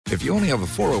If you only have a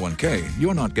 401k,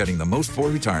 you're not getting the most for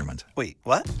retirement. Wait,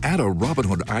 what? Add a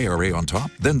Robinhood IRA on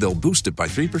top, then they'll boost it by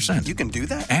 3%. You can do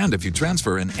that? And if you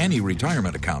transfer in any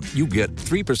retirement account, you get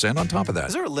 3% on top of that.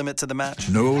 Is there a limit to the match?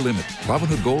 No limit.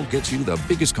 Robinhood Gold gets you the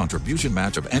biggest contribution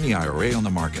match of any IRA on the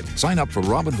market. Sign up for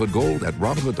Robinhood Gold at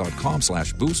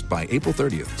Robinhood.com/boost by April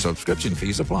 30th. Subscription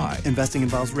fees apply. Investing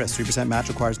involves risk. 3% match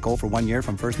requires gold for 1 year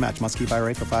from first match. Must keep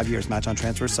IRA for 5 years. Match on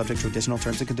transfers subject to additional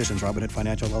terms and conditions. Robinhood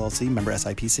Financial LLC, member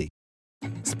SIPC.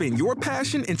 Spin your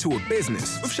passion into a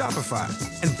business with Shopify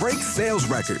and break sales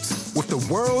records with the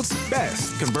world's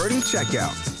best converting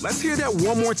checkout. Let's hear that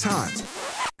one more time.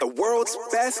 The world's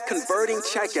best converting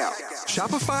checkout.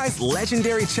 Shopify's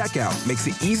legendary checkout makes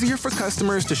it easier for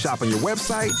customers to shop on your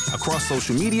website, across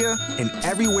social media, and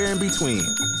everywhere in between.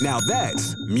 Now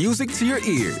that's music to your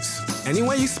ears. Any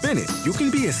way you spin it, you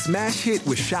can be a smash hit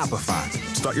with Shopify.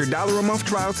 Start your $1 a month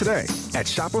trial today at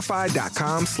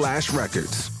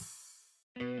shopify.com/records.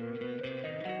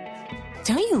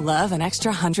 Don't you love an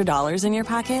extra $100 in your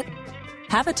pocket?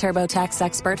 Have a TurboTax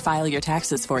expert file your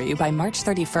taxes for you by March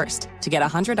 31st to get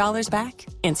 $100 back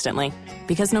instantly.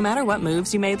 Because no matter what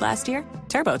moves you made last year,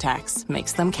 TurboTax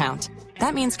makes them count.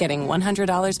 That means getting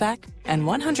 $100 back and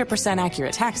 100%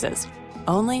 accurate taxes,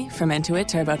 only from Intuit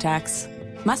TurboTax.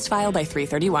 Must file by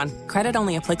 3/31. Credit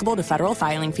only applicable to federal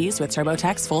filing fees with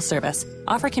TurboTax full service.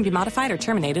 Offer can be modified or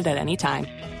terminated at any time.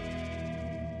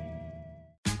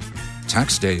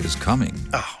 Tax day is coming.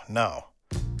 Oh, no.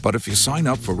 But if you sign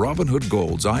up for Robinhood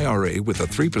Gold's IRA with a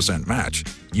 3% match,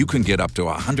 you can get up to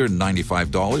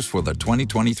 $195 for the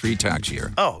 2023 tax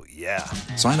year. Oh, yeah.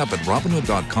 Sign up at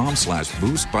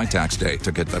Robinhood.com/boost by tax day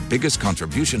to get the biggest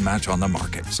contribution match on the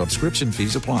market. Subscription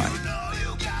fees apply.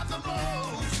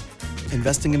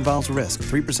 Investing involves risk.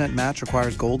 3% match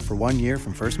requires gold for 1 year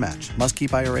from first match. Must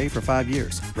keep IRA for 5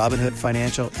 years. Robinhood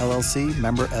Financial LLC,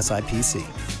 member SIPC.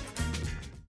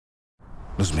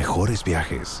 Los mejores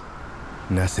viajes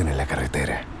nacen en la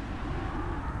carretera,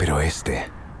 pero este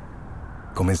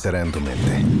comenzará en tu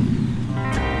mente.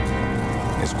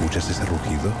 ¿Escuchas ese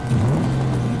rugido?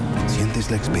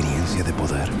 ¿Sientes la experiencia de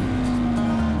poder?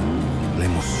 ¿La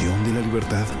emoción de la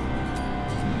libertad?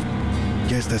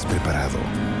 Ya estás preparado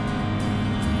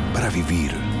para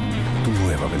vivir tu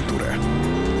nueva aventura.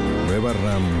 Nueva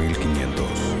Ram 1500,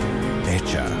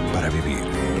 hecha para vivir.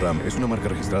 Ram es una marca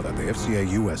registrada de FCA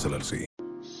US LLC.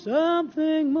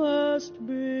 Something must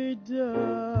be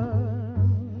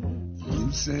done.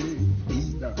 You say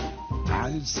either,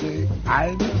 I say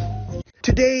either.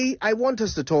 Today, I want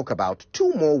us to talk about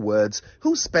two more words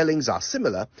whose spellings are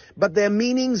similar, but their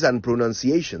meanings and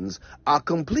pronunciations are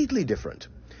completely different.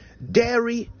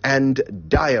 Dairy and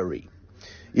diary.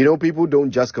 You know, people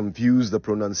don't just confuse the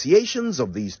pronunciations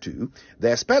of these two,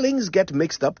 their spellings get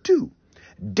mixed up too.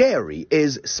 Dairy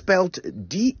is spelt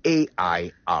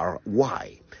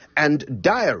D-A-I-R-Y. And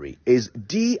diary is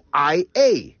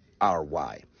D-I-A-R-Y.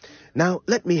 Now,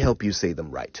 let me help you say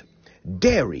them right.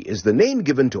 Dairy is the name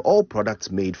given to all products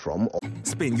made from...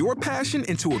 Spin your passion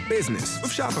into a business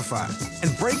with Shopify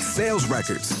and break sales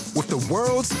records with the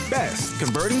world's best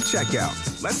converting checkout.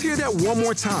 Let's hear that one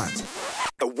more time.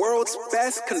 The world's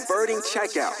best converting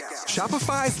checkout.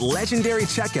 Shopify's legendary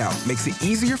checkout makes it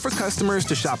easier for customers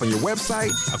to shop on your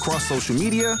website, across social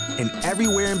media, and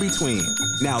everywhere in between.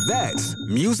 Now that's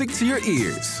music to your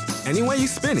ears. Any way you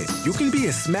spin it, you can be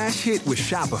a smash hit with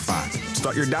Shopify.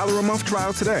 Start your $1 a month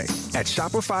trial today at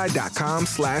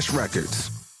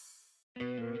shopify.com/records.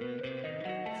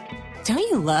 Don't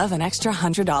you love an extra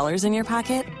 $100 in your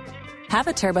pocket? Have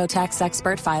a TurboTax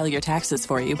expert file your taxes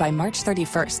for you by March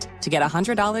 31st to get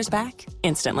 $100 back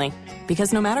instantly.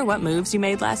 Because no matter what moves you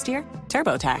made last year,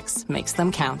 TurboTax makes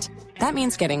them count. That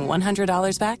means getting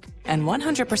 $100 back and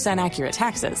 100% accurate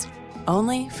taxes,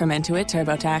 only from Intuit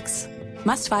TurboTax.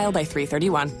 Must file by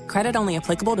 3/31. Credit only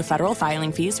applicable to federal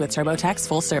filing fees with TurboTax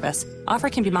full service. Offer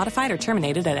can be modified or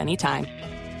terminated at any time.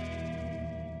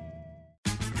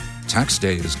 Tax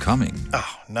day is coming.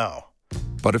 Oh, no.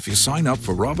 But if you sign up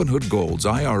for Robinhood Gold's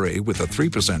IRA with a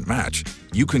 3% match,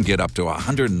 you can get up to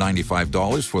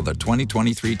 $195 for the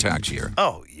 2023 tax year.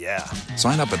 Oh, yeah.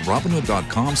 Sign up at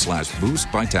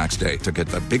Robinhood.com/boost by tax day to get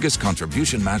the biggest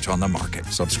contribution match on the market.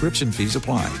 Subscription fees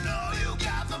apply.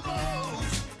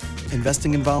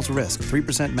 Investing involves risk.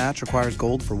 3% match requires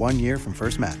gold for 1 year from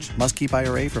first match. Must keep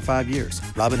IRA for 5 years.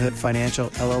 Robinhood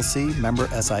Financial LLC, member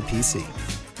SIPC.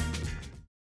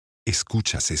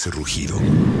 ¿Escuchas ese rugido?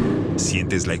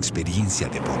 ¿Sientes la experiencia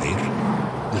de poder?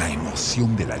 ¿La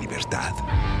emoción de la libertad?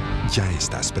 Ya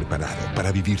estás preparado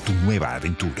para vivir tu nueva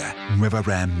aventura. Nueva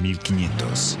Ram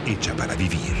 1500, hecha para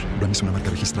vivir. Ram es una marca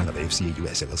registrada de FCA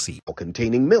US LLC.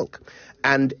 Containing milk.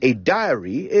 And a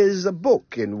diary is a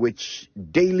book in which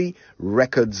daily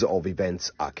records of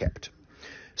events are kept.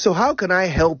 So how can I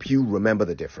help you remember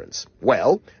the difference?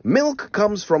 Well, milk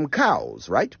comes from cows,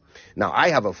 right? Now, I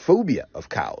have a phobia of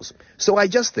cows, so I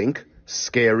just think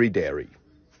scary dairy.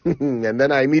 And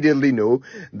then I immediately know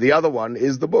the other one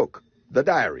is the book, the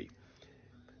diary.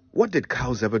 What did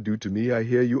cows ever do to me, I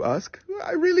hear you ask?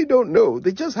 I really don't know.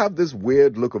 They just have this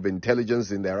weird look of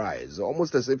intelligence in their eyes,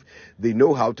 almost as if they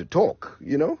know how to talk,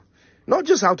 you know? Not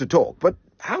just how to talk, but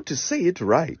how to say it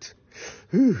right.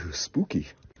 Spooky.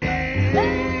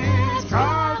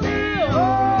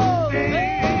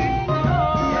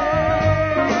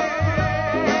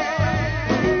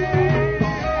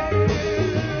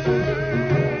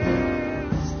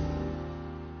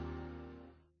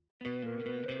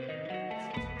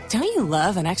 Don't you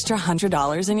love an extra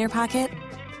 $100 in your pocket?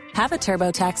 Have a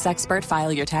TurboTax expert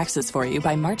file your taxes for you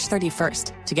by March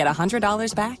 31st to get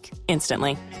 $100 back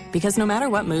instantly. Because no matter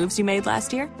what moves you made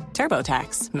last year,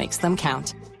 TurboTax makes them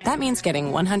count. That means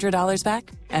getting $100 back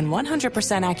and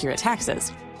 100% accurate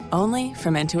taxes, only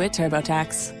from Intuit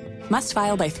TurboTax. Must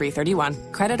file by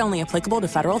 3/31. Credit only applicable to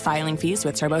federal filing fees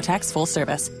with TurboTax full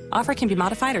service. Offer can be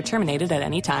modified or terminated at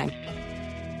any time.